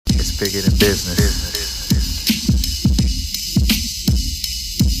It's bigger than business.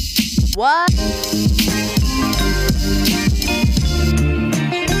 What?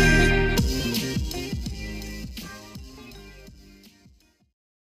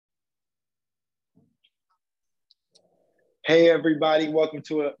 Hey everybody, welcome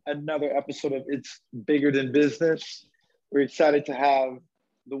to another episode of It's Bigger Than Business. We're excited to have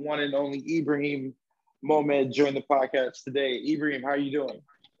the one and only Ibrahim Mohamed join the podcast today. Ibrahim, how are you doing?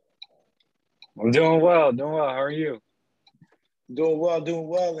 I'm doing well. How are you? Doing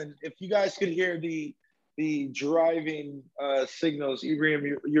well. And if you guys could hear the driving signals,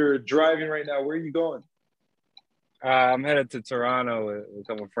 Ibrahim, you're driving right now. Where are you going? I'm headed to Toronto with a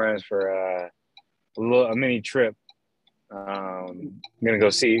couple of friends for a mini trip. I'm gonna go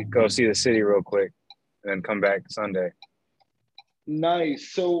see the city real quick, and then come back Sunday.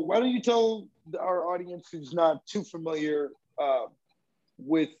 Nice. So why don't you tell our audience who's not too familiar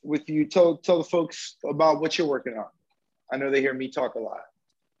with you, tell the folks about what you're working on. I know they hear me talk a lot.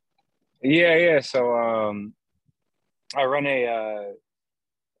 Yeah. So I run a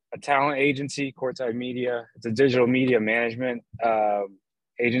talent agency, Courtside Media. It's a digital media management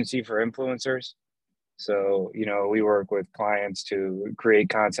agency for influencers. So, we work with clients to create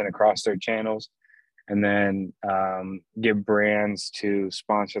content across their channels and then get brands to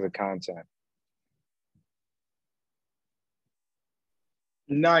sponsor the content.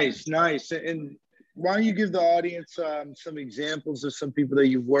 Nice. And why don't you give the audience some examples of some people that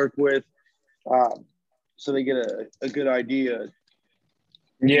you've worked with so they get a good idea?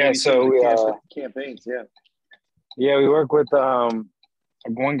 Yeah, so campaigns, Yeah, we work with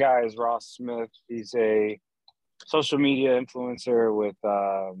one guy is Ross Smith. He's a social media influencer with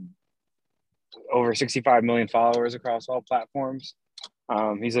over 65 million followers across all platforms.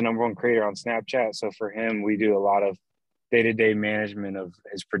 He's the number one creator on Snapchat. So for him, we do a lot of day-to-day management of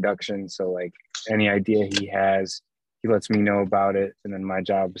his production. So like any idea he has, he lets me know about it. And then my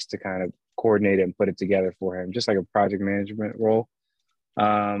job is to kind of coordinate it and put it together for him, just like a project management role.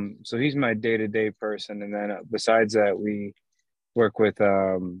 So he's my day-to-day person. And then besides that, we work with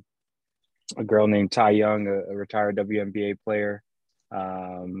a girl named Tai Young, a retired WNBA player.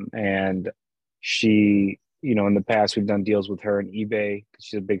 And she, in the past, we've done deals with her and eBay.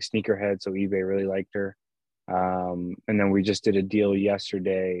 She's a big sneakerhead, so eBay really liked her. And then we just did a deal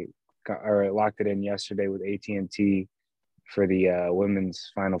yesterday, or locked it in yesterday with AT&T for the women's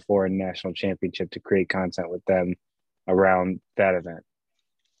Final Four and national championship to create content with them around that event.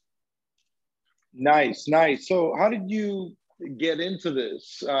 Nice. So how did you get into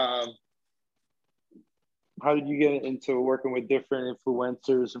this? How did you get into working with different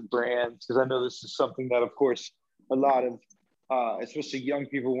influencers and brands? Because I know this is something that, of course, a lot of, especially young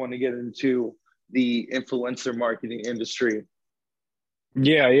people, want to get into the influencer marketing industry.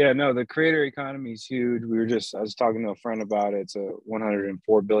 Yeah. No, the creator economy is huge. I was talking to a friend about it. It's a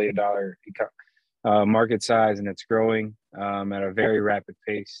 $104 billion market size, and it's growing at a very rapid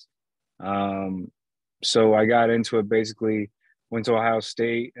pace. So I got into it, basically went to Ohio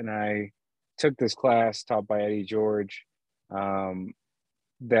State, and I took this class taught by Eddie George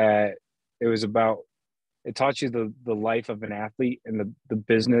that it taught you the life of an athlete and the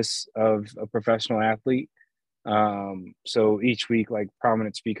business of a professional athlete. So each week, like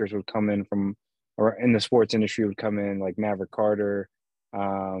prominent speakers would come in or in the sports industry would come in, like Maverick Carter,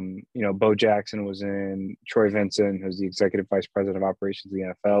 Bo Jackson was in, Troy Vincent, who's the executive vice president of operations of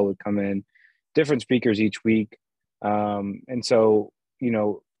the NFL, would come in, different speakers each week. And so,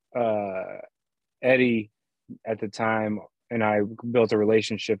 Eddie at the time and I built a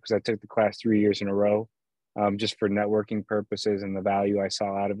relationship because I took the class 3 years in a row, just for networking purposes and the value I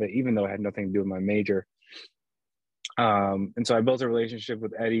saw out of it, even though it had nothing to do with my major. And so I built a relationship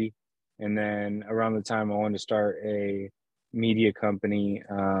with Eddie. And then around the time I wanted to start a media company,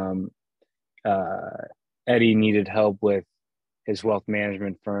 Eddie needed help with his wealth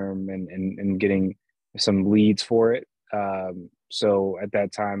management firm and getting some leads for it. So at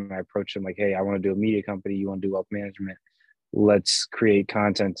that time I approached him like, hey, I want to do a media company. You want to do wealth management? Let's create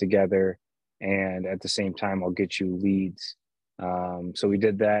content together. And at the same time, I'll get you leads. So we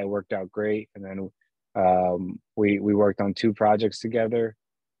did that. It worked out great. And then we worked on 2 projects together.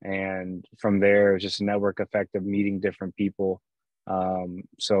 And from there, it was just a network effect of meeting different people.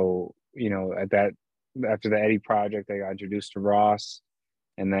 So, after the Eddie project, I got introduced to Ross.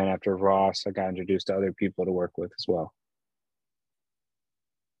 And then after Ross, I got introduced to other people to work with as well.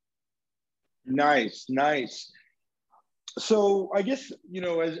 Nice. So I guess,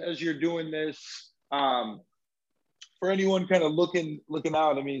 as you're doing this, for anyone kind of looking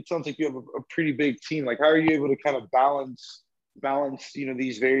out, I mean, it sounds like you have a pretty big team. Like, how are you able to kind of balance balance,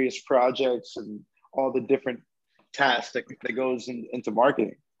 these various projects and all the different tasks that goes into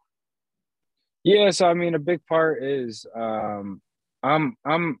marketing? Yeah, so I mean, a big part is I'm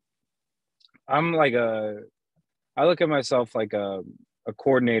I'm I'm like I look at myself like a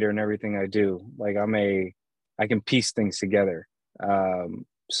coordinator in everything I do. Like I can piece things together.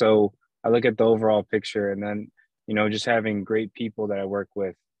 So I look at the overall picture, and then just having great people that I work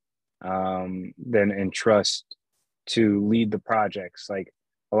with, then and trust to lead the projects. Like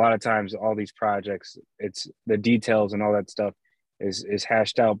a lot of times, all these projects, it's the details and all that stuff is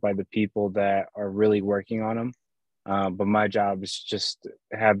hashed out by the people that are really working on them. But my job is just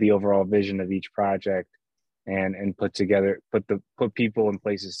to have the overall vision of each project and put people in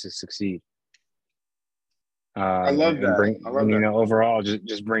places to succeed. I love And that. bring I and love that. overall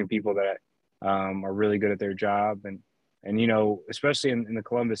just bring people that are really good at their job and especially in the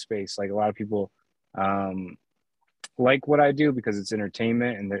Columbus space, like a lot of people um, like what I do because it's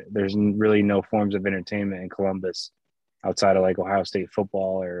entertainment, and there's really no forms of entertainment in Columbus outside of like Ohio State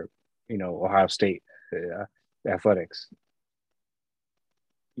football or Ohio State uh, athletics.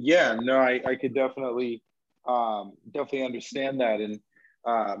 Yeah, no, I could definitely understand that.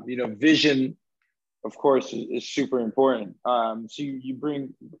 And, vision, of course, is super important. So you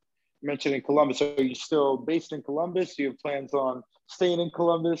mentioned in Columbus. Are you still based in Columbus? Do you have plans on staying in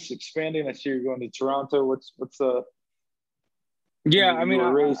Columbus, expanding? I see you're going to Toronto. What's the, Yeah, I you mean,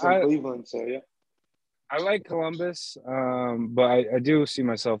 were raised in Cleveland, so yeah. I like Columbus, but I do see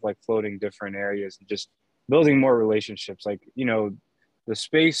myself like floating different areas and just building more relationships. Like, the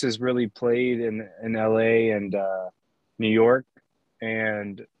space is really played in LA and New York,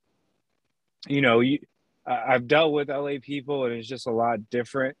 and you I've dealt with LA people, and it's just a lot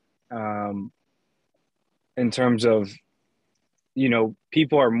different um, in terms of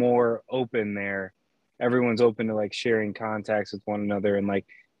people are more open there. Everyone's open to like sharing contacts with one another and like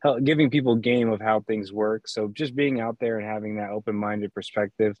giving people game of how things work. So just being out there and having that open-minded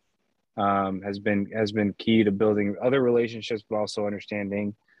perspective has been key to building other relationships, but also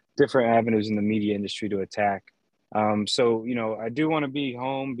understanding different avenues in the media industry to attack. So I do want to be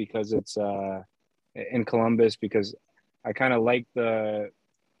home because it's in Columbus, because I kind of like the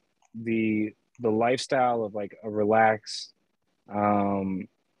lifestyle of like a relaxed um,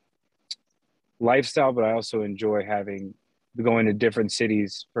 lifestyle, but I also enjoy having going to different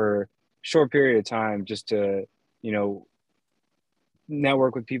cities for a short period of time just to, you know,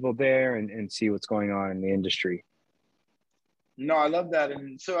 network with people there and see what's going on in the industry. No, I love that.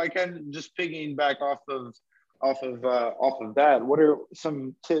 And so I can just piggying back off of that. What are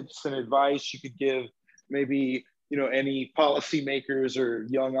some tips and advice you could give maybe, any policymakers or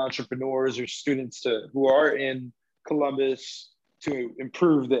young entrepreneurs or students who are in Columbus to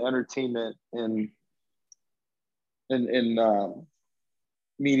improve the entertainment and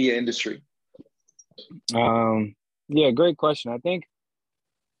media industry? Um, yeah, great question. I think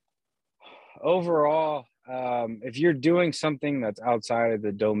overall, if you're doing something that's outside of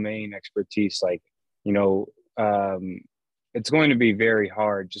the domain expertise, like, you know, um, it's going to be very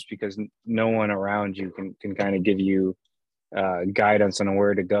hard just because no one around you can kind of give you guidance on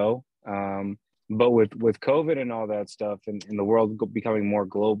where to go. But with COVID and all that stuff, and the world becoming more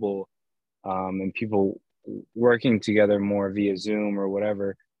global, and people working together more via Zoom or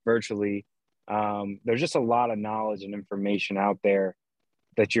whatever virtually, there's just a lot of knowledge and information out there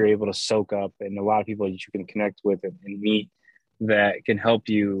that you're able to soak up, and a lot of people that you can connect with and meet that can help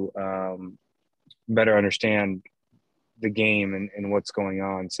you better understand the game and what's going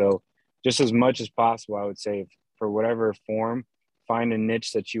on. So, just as much as possible, I would say for whatever form, find a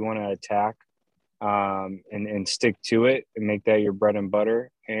niche that you want to attack, and stick to it and make that your bread and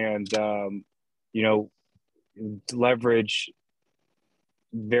butter. And, you know, leverage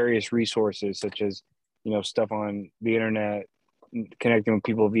various resources such as, stuff on the internet, connecting with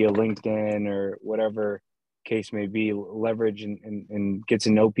people via LinkedIn or whatever case may be. Leverage and get to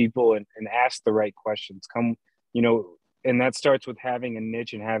know people and ask the right questions. You know, and that starts with having a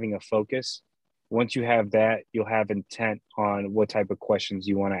niche and having a focus. Once you have that, you'll have intent on what type of questions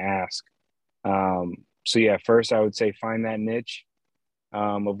you want to ask. So yeah, first I would say find that niche,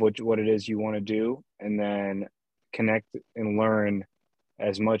 of what it is you want to do, and then connect and learn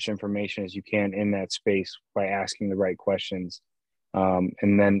as much information as you can in that space by asking the right questions,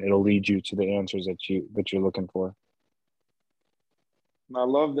 and then it'll lead you to the answers that you're looking for. I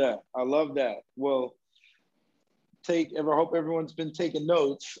love that. I love that. Well, I hope everyone's been taking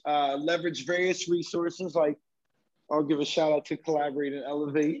notes. Leverage various resources. Like, I'll give a shout out to Collaborate and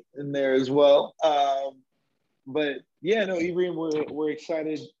Elevate in there as well. But yeah, no, Ibrahim, we're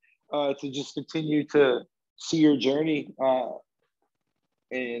excited to just continue to see your journey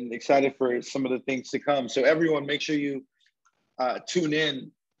and excited for some of the things to come. So everyone, make sure you tune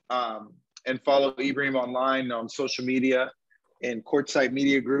in and follow Ibrahim online on social media and Courtside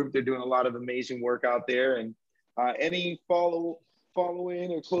Media Group. They're doing a lot of amazing work out there. And any follow-in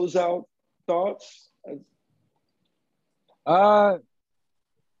or closeout thoughts?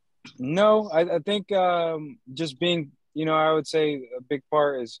 No, I think just being, I would say a big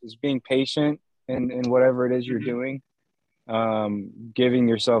part is being patient in whatever it is you're doing. Giving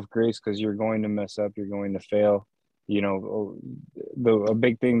yourself grace, because you're going to mess up, you're going to fail. A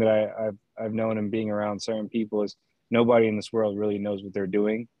big thing that I've known in being around certain people is nobody in this world really knows what they're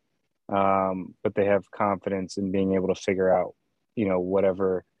doing, but they have confidence in being able to figure out,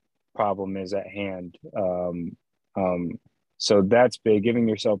 whatever problem is at hand. So that's big, giving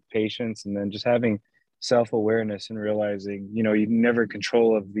yourself patience, and then just having self-awareness and realizing, you never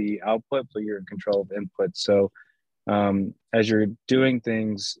control of the output, but you're in control of input. So as you're doing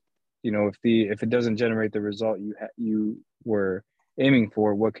things, if it doesn't generate the result you were aiming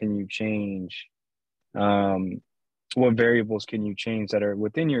for, what can you change? What variables can you change that are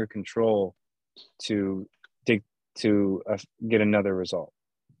within your control to get another result?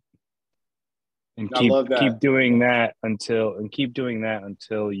 And keep doing that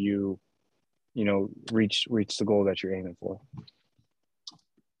until you reach the goal that you're aiming for.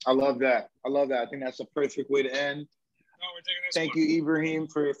 I love that. I think that's a perfect way to end. Thank you, Ibrahim,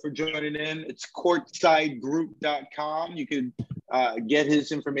 for joining in. It's courtsidegroup.com. You can get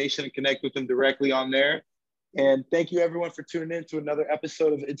his information and connect with him directly on there. And thank you, everyone, for tuning in to another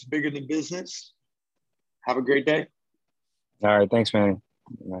episode of It's Bigger Than Business. Have a great day. All right. Thanks, man.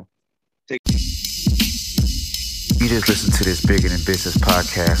 You just listened to this Bigger Than Business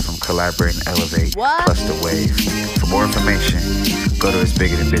podcast from Collaborate and Elevate plus The Wave. For more information, go to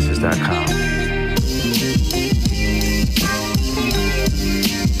itsbiggerthanbusiness.com.